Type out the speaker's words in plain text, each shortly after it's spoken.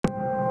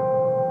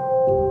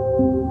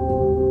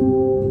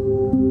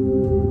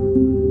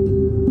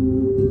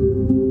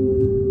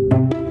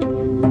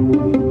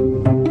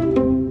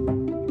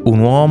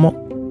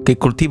uomo che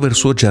coltiva il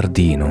suo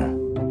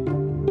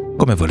giardino,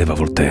 come voleva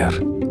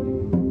Voltaire.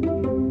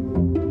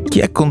 Chi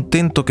è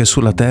contento che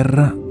sulla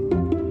terra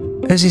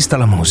esista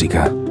la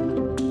musica?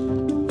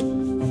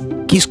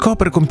 Chi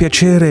scopre con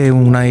piacere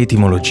una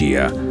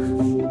etimologia?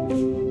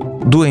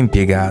 2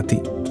 impiegati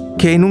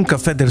che in un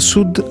caffè del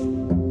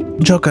sud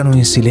giocano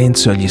in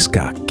silenzio agli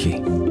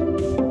scacchi.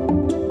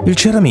 Il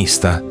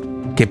ceramista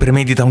che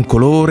premedita un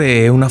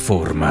colore e una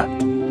forma.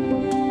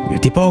 Il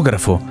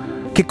tipografo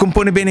che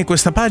compone bene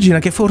questa pagina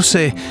che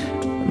forse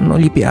non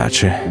gli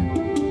piace.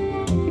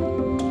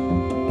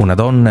 Una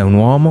donna e un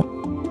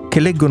uomo che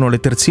leggono le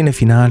terzine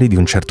finali di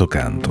un certo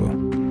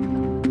canto.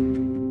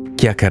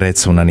 Chi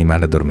accarezza un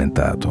animale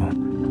addormentato.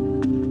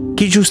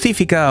 Chi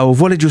giustifica o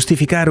vuole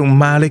giustificare un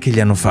male che gli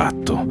hanno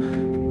fatto.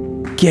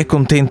 Chi è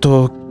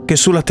contento che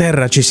sulla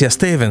terra ci sia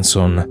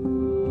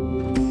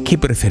Stevenson. Chi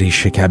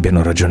preferisce che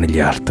abbiano ragione gli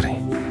altri.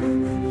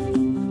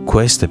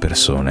 Queste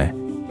persone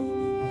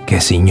che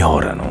si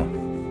ignorano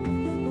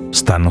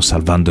stanno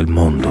salvando il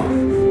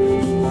mondo.